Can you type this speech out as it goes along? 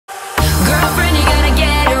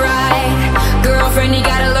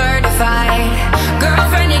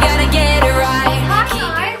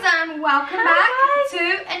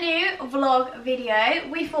vlog video.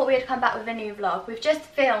 We thought we'd come back with a new vlog. We've just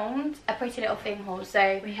filmed a Pretty Little Thing haul,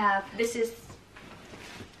 so we have, this is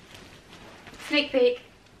sneak peek.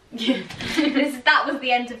 That was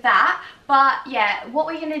the end of that. But yeah, what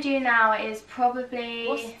we're gonna do now is probably,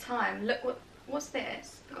 what's the time? Look, what's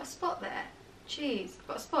this? I've got a spot there. Jeez, I've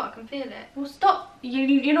got a spot, I can feel it. Well, stop.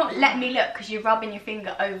 You're not letting me look because you're rubbing your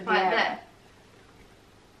finger over the area. There.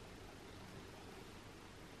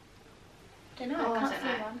 Don't know, I can't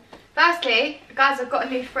see one. Firstly, guys, I've got a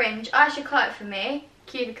new fringe. Ayse cut it for me.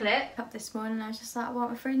 Cue the clip. Up this morning, I was just like, I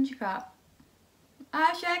want a fringe cut.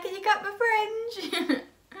 Ayse, can you cut my fringe?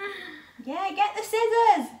 Yeah, get the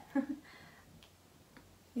scissors.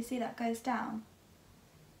 You see that goes down?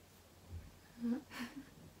 Do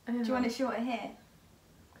you want it shorter here?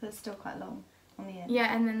 Because it's still quite long on the end.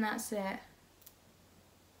 Yeah, and then that's it.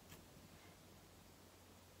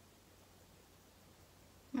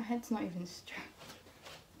 My head's not even straight.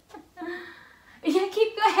 Yeah,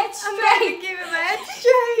 keep your head straight. I'm going to keep my head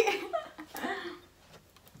straight.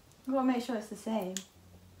 You've got to make sure it's the same.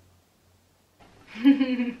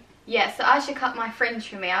 Yeah, so Ayse cut my fringe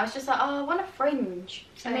for me. I was just like, oh, I want a fringe.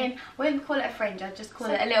 So, I mean, I wouldn't call it a fringe, I'd just call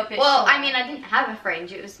it a little bit well, shorter. I mean, I didn't have a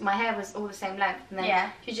fringe. It was, my hair was all the same length. And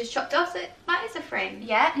then she just chopped off it. That is a fringe.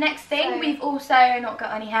 Yeah, next thing, we've also not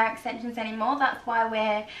got any hair extensions anymore. That's why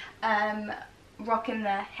we're rocking the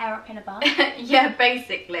hair up in a bun. Yeah,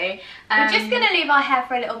 basically. We're just going to leave our hair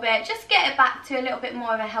for a little bit, just get it back to a little bit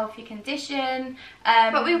more of a healthy condition.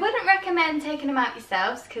 But we wouldn't recommend taking them out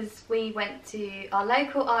yourselves because we went to our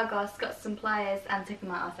local Argos, got some pliers and took them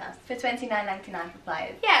out ourselves. For $29.99 for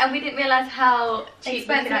pliers. Yeah, and we didn't realise how cheap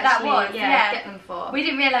we could that was. get them for. We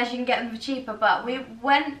didn't realise you can get them for cheaper, but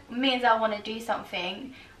when me and Zal want to do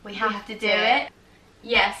something, we have to do it.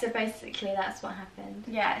 Yeah, so basically that's what happened.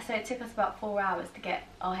 Yeah, so it took us about 4 hours to get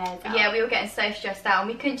our hairs out. Yeah, we were getting so stressed out and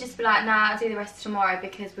we couldn't just be like, nah, I'll do the rest tomorrow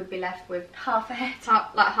because we'd be left with half a head.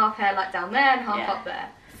 Half hair like down there and half up there.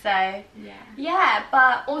 So, yeah,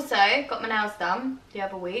 but also got my nails done the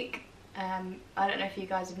other week. I don't know if you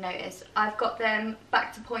guys have noticed. I've got them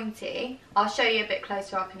back to pointy. I'll show you a bit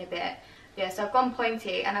closer up in a bit. Yeah, so I've gone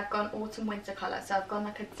pointy and I've gone autumn winter colour. So I've gone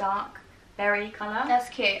like a dark berry colour. That's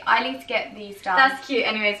cute. I need to get these done. That's cute.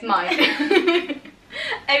 Anyways, mine.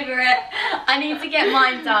 Over it. I need to get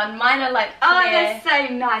mine done. Mine are like clear. Oh, they're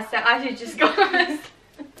so nice. So I should just go.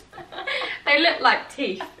 They look like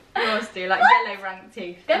teeth. Yours do, like yellow rank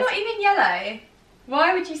teeth. They're not even yellow.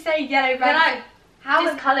 Why would you say yellow rank teeth? How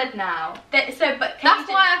discoloured now? That's why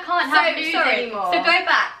I can't have nudes anymore. So go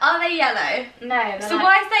back. Are they yellow? No. So like,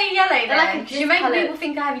 why is they yellow then? Like you're making people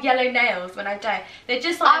think I have yellow nails when I don't. They're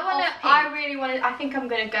just like I think I'm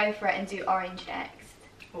gonna go for it and do orange next.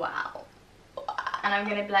 Wow. And I'm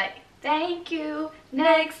gonna be like, thank you,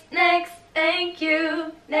 next, thank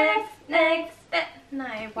you, next. No,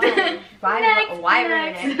 why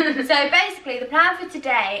ruin it? So basically, the plan for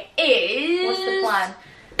today is. What's the plan?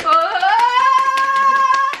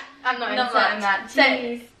 I'm not inserting that. So,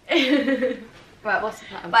 right, what's the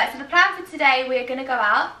plan? Right, so the plan for today, we're gonna go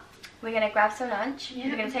out. We're gonna grab some lunch.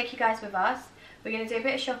 We're gonna take you guys with us. We're gonna do a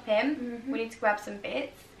bit of shopping. We need to grab some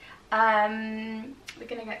bits. We're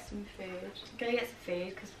gonna get some food. We're gonna get some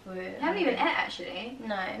food because we haven't even ate actually.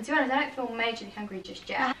 No. And to be honest, I don't feel majorly hungry just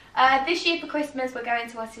yet. This year for Christmas we're going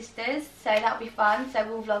to our sisters, so that'll be fun. So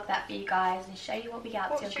we'll vlog that for you guys and show you what we get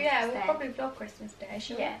up to. Yeah, we'll probably vlog Christmas Day.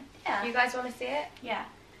 Sure. Yeah. You guys want to see it? Yeah.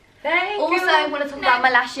 Thank you. Also, I want to talk about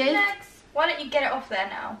my lashes. Why don't you get it off there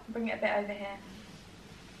now? Bring it a bit over here.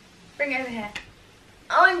 Bring it over here.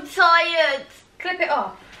 I'm tired. Clip it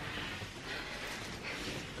off.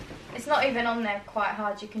 It's not even on there quite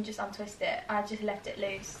hard. You can just untwist it. I just left it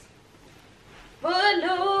loose.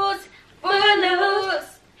 Footloose.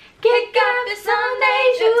 Kick up the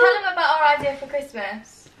Sunday shoes. Tell them about our idea for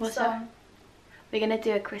Christmas. What song? We're going to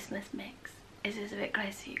do a Christmas mix. Is this a bit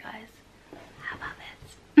close for you guys? How about this?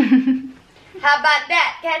 How about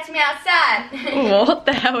that? Catch me outside. What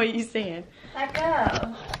the hell are you singing? That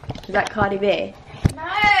girl. Is that Cardi B? No.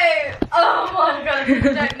 Oh my god, you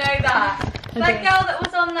don't know that. That girl that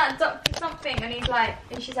was on that Dr. Something and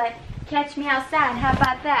she's like, catch me outside, how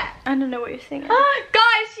about that? I don't know what you're singing.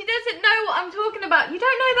 Guys, she doesn't know what I'm talking about. You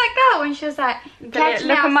don't know that girl? And she was like, catch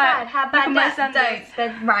me outside, how about that? Don't.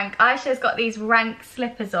 They're rank. Aisha's got these rank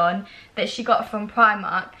slippers on that she got from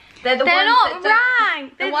Primark. They're not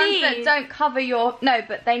rank. The ones that don't cover your... No,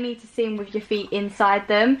 but they need to seem with your feet inside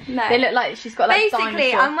them. No. They look like she's got like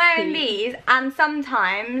basically, I'm wearing these and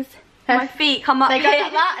sometimes my feet come up they here. go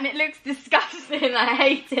like that and it looks disgusting. I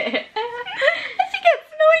hate it. She gets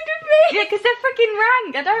annoyed with me. Yeah, because they're freaking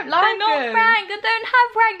rank. I don't like them. They're not rank. I don't have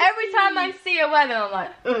rank. Every time I see her wear them, I'm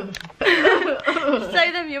like, ugh.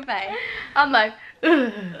 Show them your face. I'm like,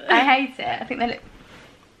 ugh. I hate it. I think they look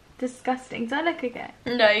disgusting. Do I look okay?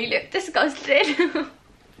 No, you look disgusting.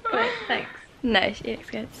 Great, thanks. No, she looks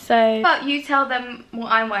good. So, But you tell them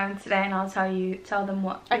what I'm wearing today, and I'll tell them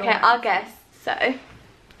what. okay, you're wearing. I'll guess. So, do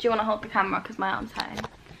you want to hold the camera because my arm's hurting?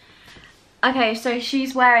 Okay, so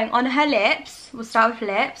she's wearing, on her lips, we'll start with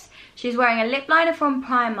lips, she's wearing a lip liner from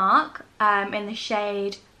Primark in the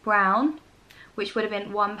shade brown, which would have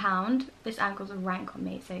been £1. This angle's a rank on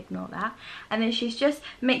me, so ignore that. And then she's just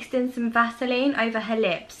mixed in some Vaseline over her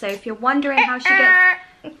lips. So if you're wondering how she gets...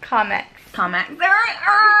 Carmex.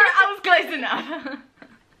 I was close enough.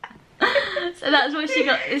 So that's what she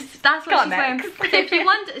got. That's what she's wearing. So if you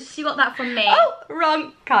wonder, she got that from me. Oh,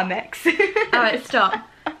 wrong. Carmex. Alright, stop.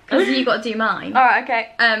 Because you got to do mine. Alright,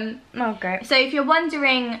 okay. Oh, great. So if you're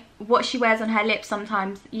wondering what she wears on her lips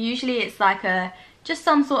sometimes, usually it's like just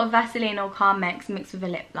some sort of Vaseline or Carmex mixed with a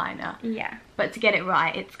lip liner. Yeah. But to get it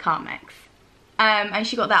right, it's Carmex. And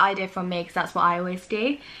she got that idea from me because that's what I always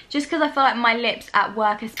do. Just because I feel like my lips at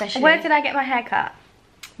work especially... Where did I get my hair cut?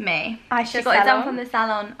 Me. Ayse's She got it done salon. from the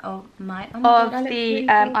salon of my... Of God, I look the really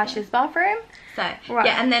cool. Ayse's bathroom. So, Right.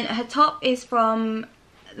 yeah, and then her top is from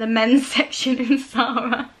the men's section in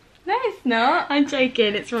Zara. No, it's not. I'm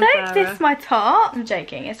joking, it's from Don't Zara. diss my top. I'm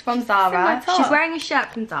joking, it's from my Zara. top. She's wearing a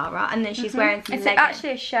shirt from Zara, and then she's wearing some It's leggings.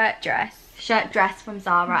 actually a shirt dress. Shirt dress from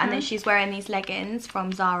Zara, and then she's wearing these leggings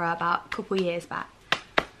from Zara about a couple years back.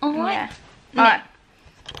 Alright. Yeah. Alright.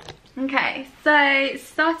 Okay, so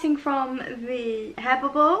starting from the hair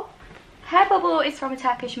bubble. Hair bubble is from a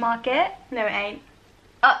Turkish market. No, it ain't.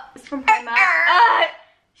 It's from Primark.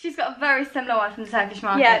 She's got a very similar one from the Turkish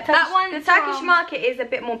market. Yeah, that one. The Turkish market is a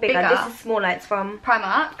bit more bigger. Bigger. This is smaller. It's from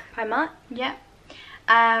Primark. Primark. Yeah.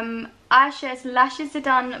 Ayse's lashes are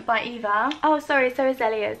done by Eva. Oh, sorry. So is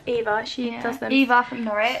Zeliha's. Eva. She does them. Eva from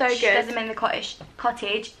Norwich. So She good. does them in the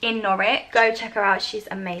cottage in Norwich. Go check her out. She's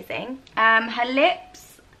amazing. Her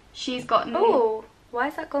lips. She's got. Oh, why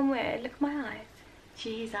has that gone weird? Look at my eyes.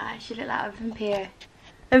 Jeez, she look like a vampire.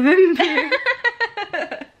 A vampire.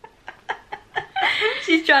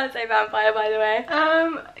 She's trying to say vampire, by the way.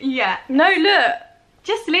 Yeah. No, look.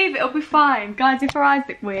 Just leave it, it'll be fine. Guys, if her eyes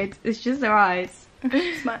look weird, it's just her eyes.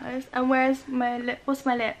 It's my eyes. And where's my lip? What's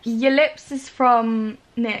my lips? Your lips is from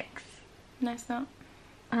NYX. No, it's not.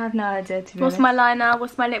 I have no idea, to be What's honest. my liner?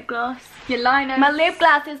 What's my lip gloss? Your liner? My lip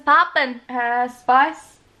gloss is popping.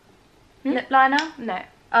 Spice? Hmm? Lip liner? No.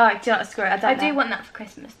 Oh, do not screw it, I don't know. I do want that for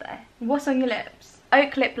Christmas though. What's on your lips?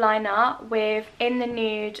 Oak lip liner with in the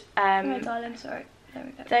nude. Oh my darling, sorry. There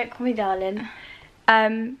we go. Don't call me darling.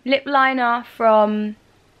 Lip liner from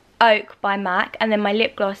Oak by MAC, and then my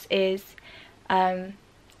lip gloss is in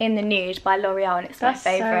the nude by L'Oreal, and it's my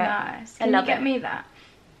favourite. That's so nice. Can love you get it. me that?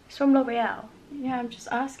 It's from L'Oreal. Yeah, I'm just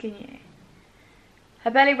asking you.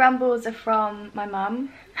 Her belly rumbles are from my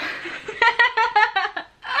mum.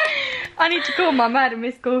 I need to call mum. I had a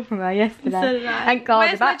missed call from her yesterday. So did I. Thank God.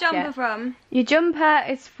 Where's my back jumper yet. from? Your jumper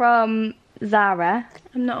is from Zara.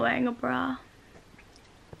 I'm not wearing a bra.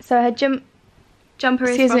 So her jumper Jumper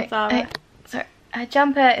is from Zara. Sorry, her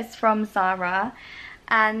jumper is from Zara,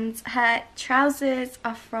 and her trousers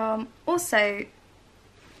are from also.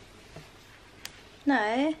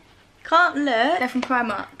 No, can't look. They're from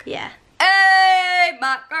Primark. Yeah. Hey,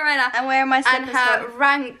 Macarena. And where are my And slippers her from?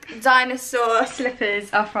 rank dinosaur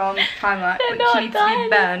slippers are from Primark, They're which not need to be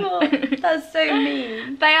burnt. That's so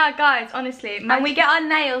mean. They are, guys. Honestly, And we get our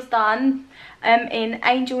nails done in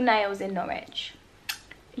Angel Nails in Norwich.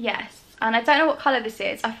 Yes, and I don't know what colour this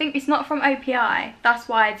is. I think it's not from OPI. That's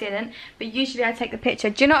why I didn't. But usually I take the picture.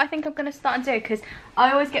 Do you know what I think I'm going to start and do? Because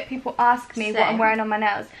I always get people ask me what I'm Same. wearing on my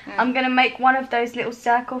nails. I'm going to make one of those little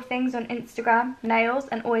circle things on Instagram, nails,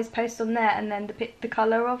 and always post on there, and then the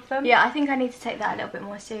colour of them. Yeah, I think I need to take that a little bit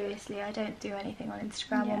more seriously. I don't do anything on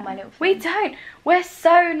Instagram on my little We phone. don't. We're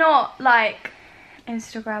so not, like,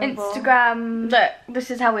 Instagrammable. Instagram. Look, this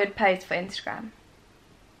is how we would pose for Instagram.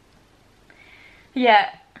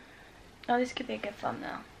 Yeah. Oh, this could be a good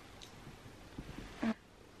thumbnail.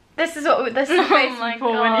 This is what this is Oh basically my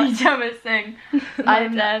for God. when you tell us thing.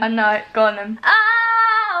 I'm done. I know it. Go on then.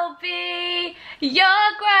 I'll be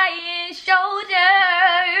your crying shoulder.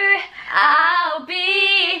 I'll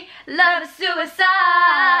be love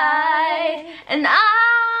suicide. And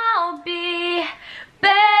I'll be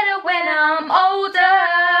better when I'm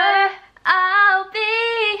older. I'll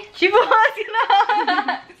be. She was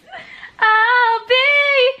gonna. I'll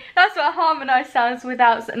be. That's what harmonised sounds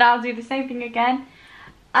without. And I'll do the same thing again.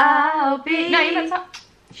 I'll be. No, you messed up.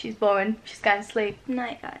 She's boring. She's going to sleep.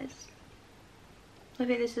 Night, guys. I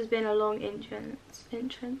think this has been a long intro.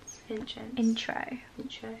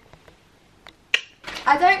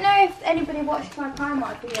 I don't know if anybody watched my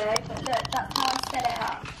Primark video, but look, that's how I set it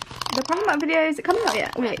up. The Primark video, is it coming out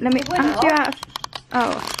yet? Wait, let me ask you out.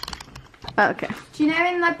 Oh, okay. Do you know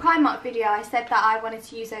in the Primark video I said that I wanted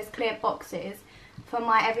to use those clear boxes for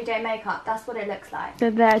my everyday makeup? That's what it looks like. They're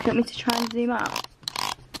there. Do you want me to try and zoom out?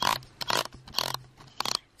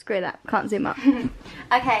 Screw that. Can't zoom up.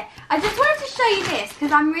 Okay, I just wanted to show you this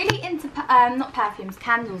because I'm really into not perfumes,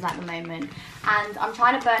 candles at the moment, and I'm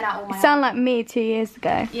trying to burn out all my. You sound like me 2 years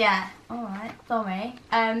ago. Yeah. All right. Sorry.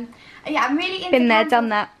 Yeah, I'm really into. Been there, candles. done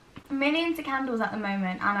that. I'm really into candles at the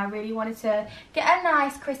moment, and I really wanted to get a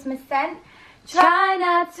nice Christmas scent. Try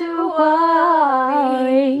not to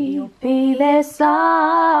worry, you'll be there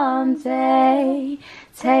someday.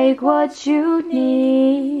 Take what you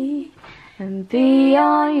need and be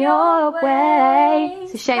on your way.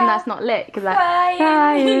 It's a shame that's not lit, because like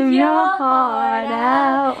crying your heart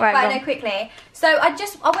out. Right, no, quickly. So I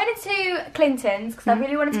went into Clinton's because I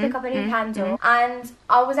really wanted to pick up a new candle, and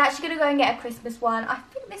I was actually going to go and get a Christmas one. I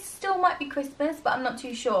think this still might be Christmas, but I'm not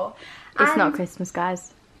too sure. It's not Christmas,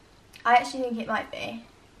 guys. I actually think it might be.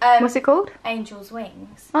 What's it called? Angel's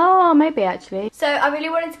Wings. Oh, maybe actually. So I really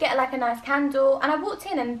wanted to get like a nice candle, and I walked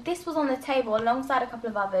in and this was on the table alongside a couple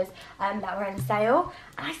of others that were on sale,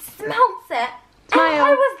 and I smelled it. And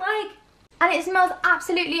I was like, and it smells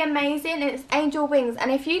absolutely amazing. It's Angel Wings, and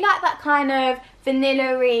if you like that kind of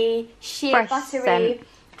vanilla-y, sheer Fresh buttery, scent.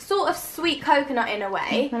 sort of sweet coconut in a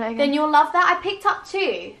way, then you'll love that. I picked up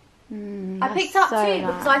two. I picked up two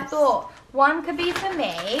because I thought one could be for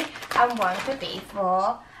me and one could be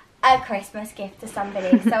for a Christmas gift to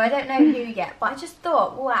somebody. So I don't know who yet, but I just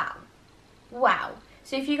thought, wow.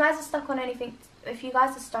 So if you guys are stuck on anything, if you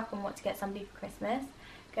guys are stuck on what to get somebody for Christmas,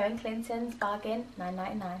 go in Clinton's, bargain,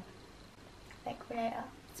 $9.99. Thank you later.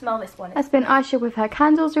 Smell this one. That's been Ayse with her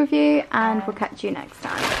candles review, and we'll catch you next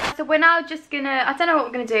time. So we're now just gonna, I don't know what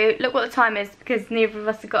we're gonna do. Look what the time is, because neither of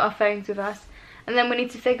us have got our phones with us. And then we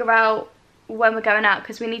need to figure out when we're going out,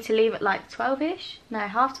 because we need to leave at like 12ish. No,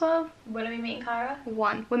 half 12. When are we meeting Kyra?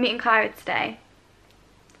 1. We're meeting Kyra today.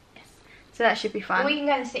 Yes. So that should be fun. Well, we can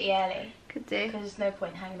go in the city early. Could do. Because there's no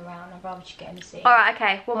point hanging around. I'd rather just get in the city. Alright,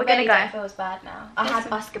 okay. Well, we're going to go. It feels bad now. I had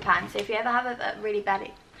Buscopan, so if you ever have a really bad...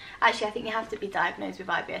 Actually, I think you have to be diagnosed with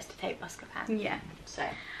IBS to take Buscopan. Yeah. So.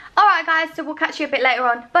 Alright, guys. So we'll catch you a bit later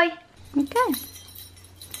on. Bye. Okay.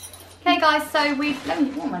 Okay, guys. So we've...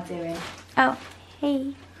 What am I doing? Oh,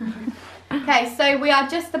 hey. Okay, so we are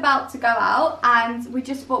just about to go out, and we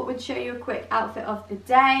just thought we'd show you a quick outfit of the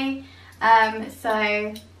day.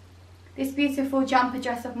 So this beautiful jumper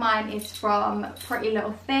dress of mine is from Pretty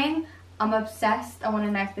Little Thing. I'm obsessed. I want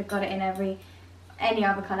to know if they've got it in any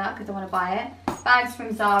other colour, because I want to buy it. Bags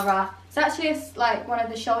from Zara. It's actually like one of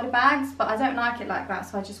the shoulder bags, but I don't like it like that,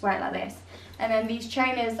 so I just wear it like this. And then these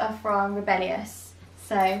trainers are from Rebellious.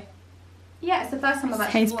 So yeah, it's the first time I've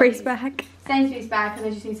actually Sainsbury's bag. Sainsbury's bag,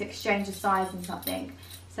 because I just need to exchange a size and something.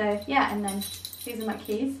 So yeah, and then these are my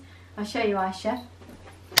keys. I'll show you Ayse.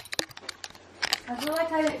 I feel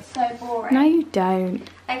like I look so boring. No, you don't.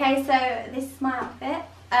 Okay, so this is my outfit.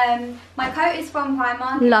 My coat is from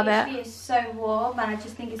Primark. Love it. It is so warm, and I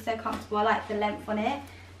just think it's so comfortable. I like the length on it.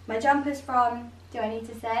 My jumper's from, do I need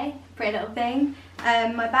to say? Pretty Little Thing.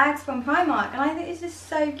 My bag's from Primark, and I think it's just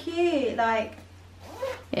so cute. Like,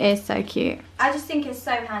 It is so cute. I just think it's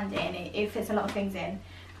so handy, and it fits a lot of things in.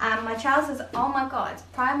 And my trousers, oh my god,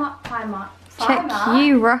 Primark. Check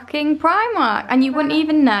you rocking Primark, and you wouldn't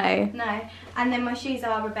even know. No, and then my shoes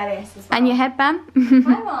are Rebellious as well. And your headband?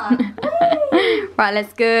 Primark. Right,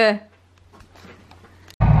 let's go.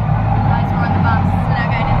 Guys, we're on the bus. We're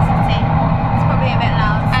now going to the city. It's probably a bit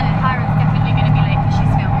loud. And Kyra's definitely going to be late because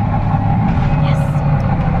she's filming. Yes.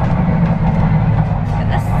 Look at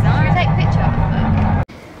this. Should we take a picture?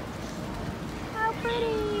 How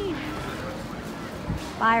pretty.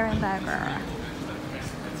 Byron Burger.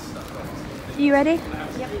 You ready?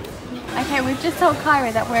 Yep. Okay, we've just told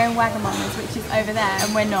Kyra that we're in Wagamama's, which is over there,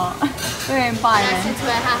 and we're not. We're in Byron. I said to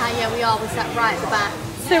her, haha, yeah, we are. We sat right at the back.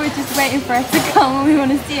 So we're just waiting for her to come, and we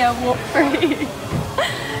want to see her walk through.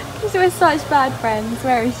 Because we're such bad friends.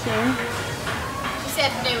 Where is she? She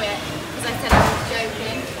said do it, because I said I was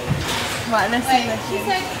joking. Right, let's see. Wait, she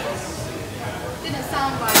said, didn't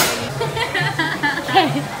sound right.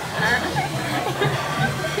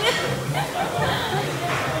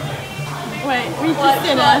 Wait, we just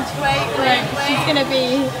did her. Wait. She's going to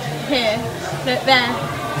be here. Look, there.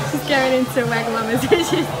 She's going into Wagamama's,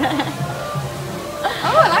 which is there.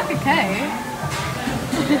 Oh, I like a coat.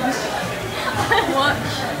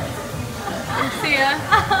 Watch. See ya.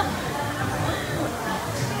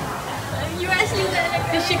 You actually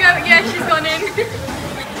let. Did she go? Yeah, she's gone in.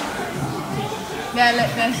 Yeah,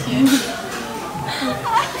 look, there she is.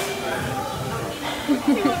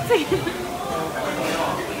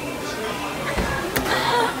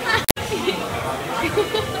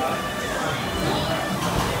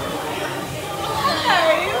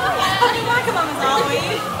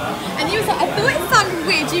 And you was like, I thought it sounded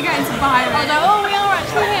weird you going to Byron. I was like, oh, we are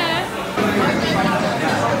actually here.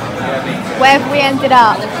 Where have we ended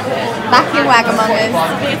up? Back in Wagamama's.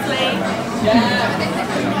 Obviously.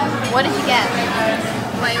 What did you get?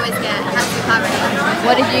 What you always get, has to be curry.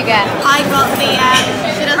 What did you get? I got the,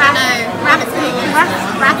 she doesn't know,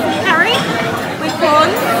 raspberry curry with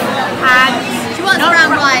prawns. And she wants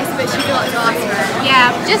brown rice, but she forgot to ask for it. Yeah.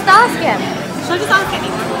 Just ask him. Shall I just ask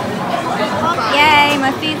anyone? Yay,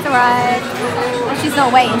 my food's arrived. Oh, she's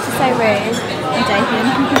not waiting, she's so rude. I'm joking.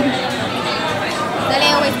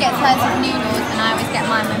 Lily always gets hers with noodles and I always get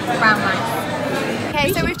mine with brown rice.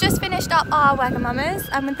 Okay, so we've just finished up our Wagamama's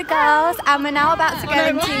with the girls and we're now about to go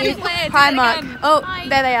into Primark. Oh,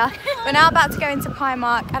 there they are. We're now about to go into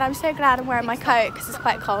Primark and I'm so glad I'm wearing my coat because it's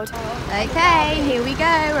quite cold. Okay, here we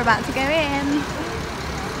go. We're about to go in.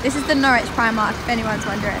 This is the Norwich Primark if anyone's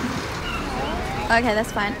wondering. Okay,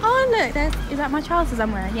 that's fine. Oh look, is that my trousers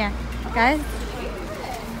I'm wearing? Yeah. Guys.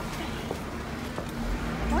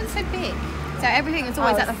 What's so big? So everything that's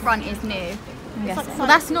always at the front is new. Well,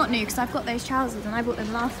 that's not new because I've got those trousers and I bought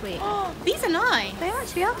them last week. Oh, these are nice. They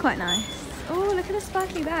actually are quite nice. Oh, look at the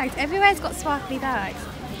sparkly bags. Everywhere's got sparkly bags.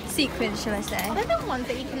 Sequins, shall I say. They're the ones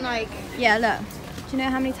that you can like... Yeah, look. Do you know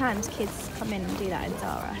how many times kids come in and do that in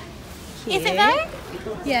Zara? Cute. Is it though?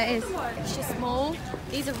 Yeah, it is. It's just small.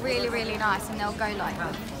 These are really, really nice and they'll go like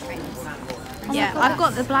strings. Oh yeah, I've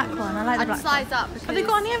got the black one. I like the black one. I'd size up because... Have they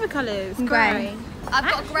got any other colours? Grey. I've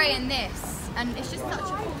got grey in this and it's just such a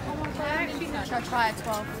cool colour. Should I try a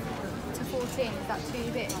 12 to 14? Is that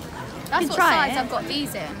too big? That's what size I've got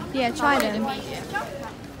these in. Yeah, try them. Medium.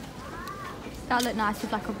 That look nice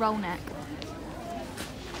with like a roll neck.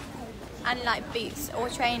 And like boots or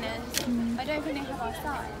trainers. I don't think they have our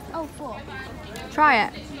size. Oh, 4. Try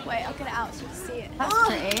it. Wait, I'll get it out so you can see it. That's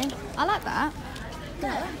pretty. I like that.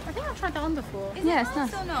 Yeah. I think I've tried that on before. Yeah, it's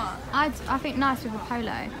nice. Or not? I think nice with a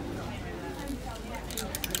polo.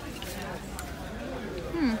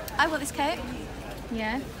 I got this coat.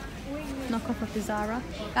 Yeah. Knock off of the Zara.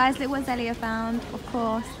 Guys, look what Zeliha found. Of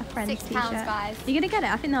course, a friend's £6, t-shirt. guys. You're gonna get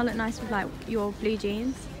it. I think they'll look nice with like your blue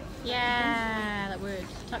jeans. Yeah, that would.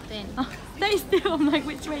 Tucked in. Oh, stay still. I'm like,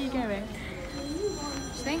 which way are you going? Do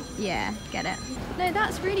you think? Yeah, get it. No,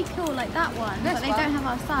 that's really cool. Like that one, This but they one? don't have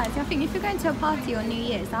our size. I think if you're going to a party on New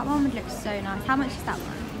Year's, that one would look so nice. How much is that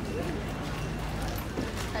one?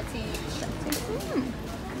 13.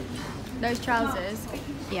 Those trousers.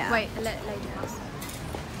 Yeah. Wait, ladies.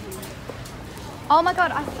 Oh my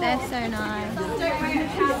god, I thought they're so nice.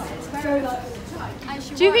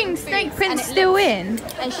 Do you think snake print's still in?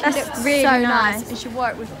 And she That's looks really so nice. And she wore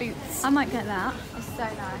it with boots. I might get that. It's so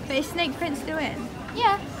nice. But is snake print still in?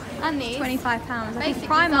 Yeah, and these. £25. I think Basically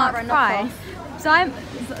Primark Zara price. So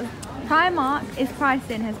Primark's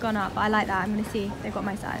pricing has gone up. But I like that. I'm gonna see if they've got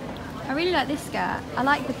my size. I really like this skirt. I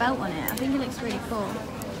like the belt on it. I think it looks really cool.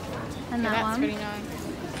 And that That's one. really nice.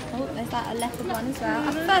 Oh, there's that a leopard one as well.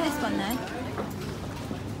 I prefer this one though.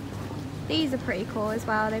 These are pretty cool as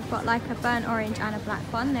well. They've got like a burnt orange and a black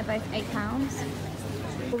one. They're both £8.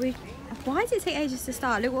 Why does it take ages to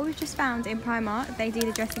start? Look what we've just found in Primark. They do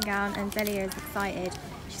the dressing gown and Zeliha is excited.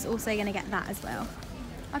 She's also going to get that as well.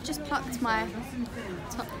 I've just plucked my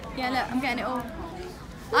top. Yeah, look, I'm getting it all.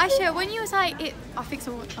 Aisha, when you was like, I think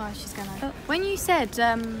so. Oh, she's gonna. When you said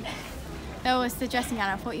there was the dressing gown,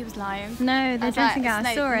 I thought you was lying. No, the dressing gown,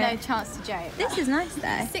 I saw No it. chance to joke. This is nice though.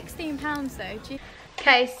 £16 though.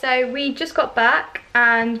 Okay, so we just got back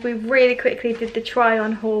and we really quickly did the try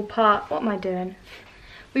on haul part. What am I doing?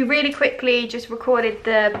 We really quickly just recorded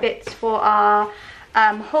the bits for our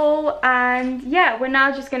haul, and yeah, we're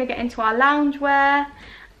now just going to get into our loungewear.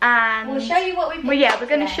 And We'll show you what we picked we're up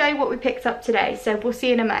going to today. show you what we picked up today, so we'll see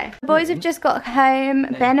you in a mo. The boys have just got home,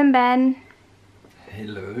 Ben and Ben.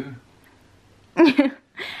 Hello.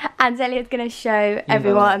 And Zeliha's going to show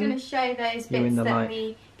everyone. I'm going to show those You're in bits the that light.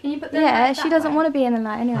 we... Can you put them Yeah, like she that doesn't way? want to be in the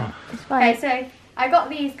light anyway. It's fine. Okay, so I got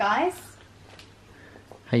these guys.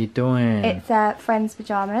 How you doing? It's friends'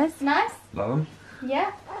 pyjamas. Nice. Long?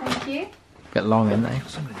 Yeah, thank you. Bit long, isn't they?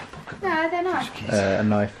 No, they're nice. A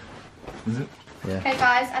knife. Is it? Yeah. Okay,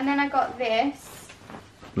 guys, and then I got this.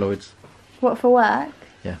 Lloyd's. What, for work?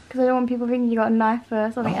 Yeah. Because I don't want people thinking you got a knife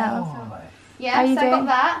or something else. Yeah, How you so I doing? got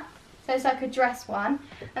that. So it's like a dress one.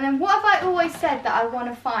 And then what have I always said that I want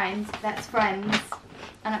to find that's Friends?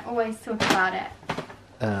 And I always talk about it.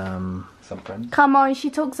 Some Friends. Come on, she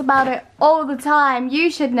talks about it all the time.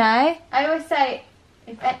 You should know. I always say,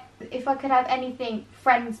 if I could have anything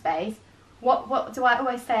Friends-based, what do I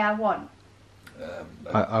always say I want?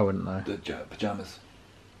 I wouldn't know. The pyjamas.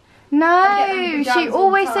 No, she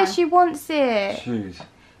always says she wants it. Shoes.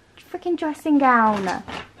 Freaking dressing gown.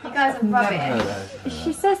 You guys are rubbish.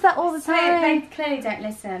 She says that all the time. They clearly don't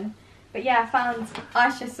listen. But yeah,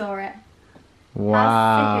 Ayse saw it. Wow.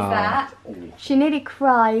 How sick is that? She nearly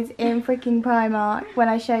cried in freaking Primark when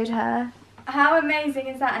I showed her. How amazing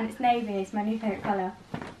is that? And it's navy, it's my new favourite colour.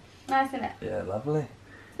 Nice, isn't it? Yeah, lovely.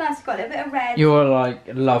 It's nice, it's got a little bit of red. Your like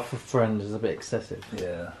love for Friends is a bit excessive.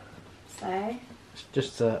 Yeah. So. It's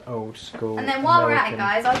just an old school. And then while American. we're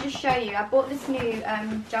at it, guys, I'll just show you. I bought this new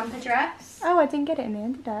jumper dress. Oh, I didn't get it in the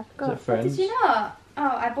end, did I? Is Forgot. it Friends? Did you not?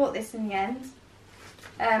 Oh, I bought this in the end.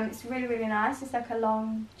 It's really, really nice. It's like a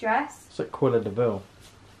long dress. It's like Quilla de Vil.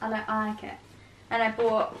 I like it. And I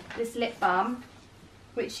bought this lip balm,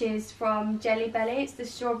 which is from Jelly Belly. It's the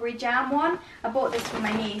strawberry jam one. I bought this for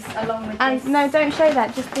my niece along with And this. no, don't show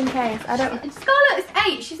that, just in case. I don't. Scarlett is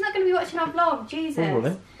 8. She's not going to be watching our vlog. Jesus. Oh,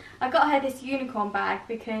 really? I got her this unicorn bag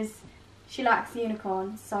because she likes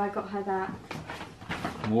unicorns, so I got her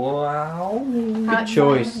that. Wow. How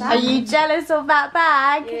choice. exciting is Are that? you jealous of that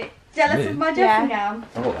bag? You jealous of my dressing gown?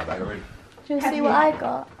 I got that bag already. Do you see what I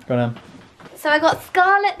got? Go on. So I got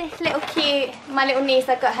Scarlett this little cute, my little niece,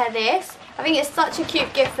 I got her this. I think it's such a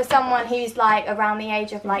cute gift for someone who's like around the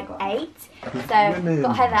age of like 8. So got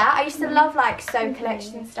her that. I used to love like sew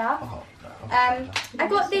collection stuff. I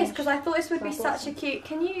got this because I thought this would be such a cute,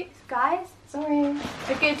 can you guys? Sorry.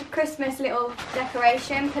 A good Christmas little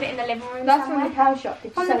decoration, put it in the living room That's somewhere. from the pound shop. Did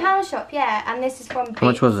you From say? the pound shop, yeah. And this is from How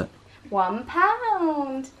much was it?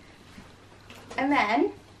 £1. And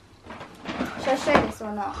then, shall I show this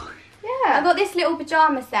or not? Yeah. I got this little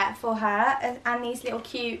pyjama set for her and these little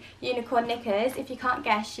cute unicorn knickers. If you can't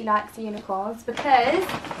guess, she likes unicorns because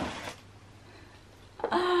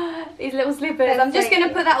these little slippers. I'm just going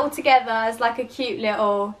to put that all together as like a cute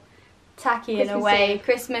little tacky in a way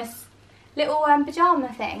Christmas little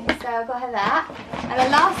pyjama thing. So I got her that. And the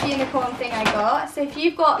last unicorn thing I got, so if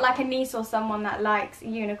you've got like a niece or someone that likes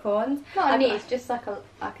unicorns, Not a niece, just like a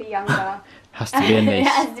young girl. Has to be a niece. it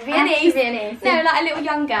has to be a niece. No, like a little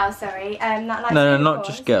young girl, sorry. That likes No, unicorns. not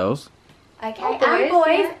just girls. Okay, Oh, and boys,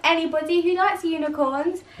 boys, yeah. anybody who likes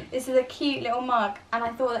unicorns. This is a cute little mug, and I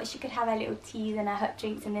thought that she could have her little teas and her hot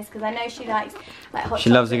drinks in this because I know she likes like hot. She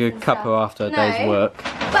loves a chocolates good and cuppa stuff. after a No, day's work.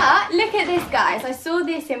 But look at this, guys. I saw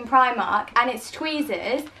this in Primark, and it's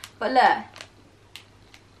tweezers. But look,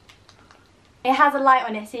 it has a light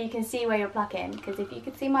on it, so you can see where you're plucking. Because if you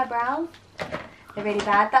could see my brows, they're really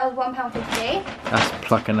bad. That was £1.50. That's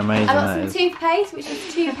plucking amazing. I got That some is. toothpaste, which was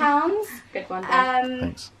 £2. Good one. Dan.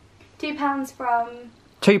 Thanks. £2 from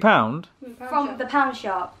 £2? the pound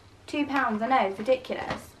shop. £2, I know, it's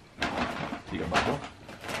ridiculous. You got my one?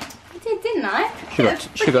 I did, didn't I?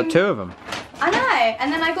 She got 2 of them. I know,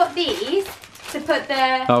 and then I got these to put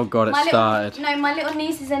the... Oh God, it my started. No, my little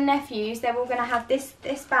nieces and nephews, they're all going to have this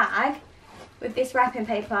bag with this wrapping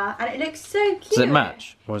paper, and it looks so cute. Does it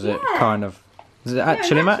match? Or is it Yeah. kind of... Does it No,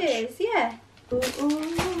 actually it match? matches, yeah.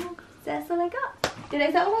 Ooh, that's all I got.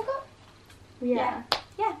 Is that all I got? Yeah.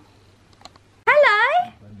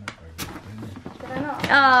 Hello! Did I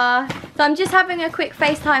not? So I'm just having a quick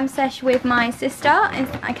FaceTime sesh with my sister and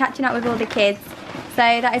I'm catching up with all the kids.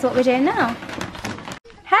 So that is what we're doing now.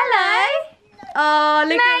 Hello! Oh,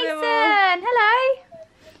 look at them all. Mason! Hello!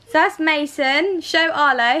 So that's Mason. Show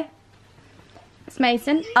Arlo. It's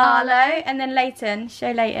Mason. Arlo. And then Leighton.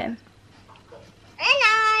 Show Leighton.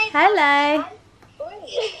 Hello. Hello.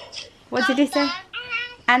 What did he say?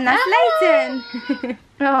 And that's Leighton.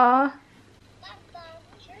 Aww.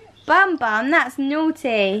 Bum bum, that's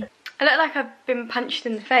naughty. I look like I've been punched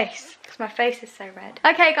in the face because my face is so red.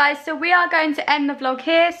 Okay guys, so we are going to end the vlog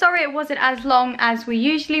here. Sorry it wasn't as long as we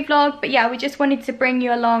usually vlog, but yeah, we just wanted to bring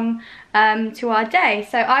you along to our day.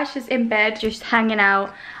 So Ayse's in bed, just hanging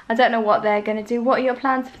out. I don't know what they're going to do. What are your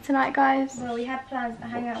plans for tonight, guys? Well, we had plans to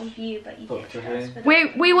hang out with you, but you didn't.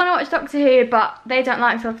 We want to watch Doctor Who, but they don't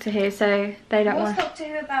like Doctor Who, so they don't want. What's Doctor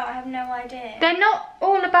Who about? I have no idea. They're not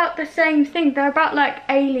all about the same thing. They're about like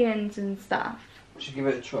aliens and stuff. We should give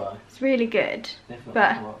it a try. It's really good.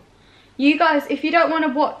 But you guys, if you don't want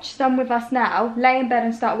to watch some with us now, lay in bed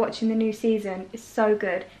and start watching the new season. It's so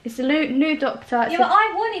good. It's a new Doctor. Yeah, but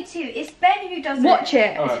I wanted to. It's Ben who does Watch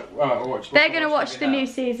it. Alright, we'll watch. They're going to watch the new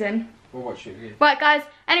season. We'll watch it. Yeah. Right guys,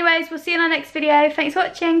 anyways, we'll see you in our next video. Thanks for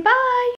watching. Bye.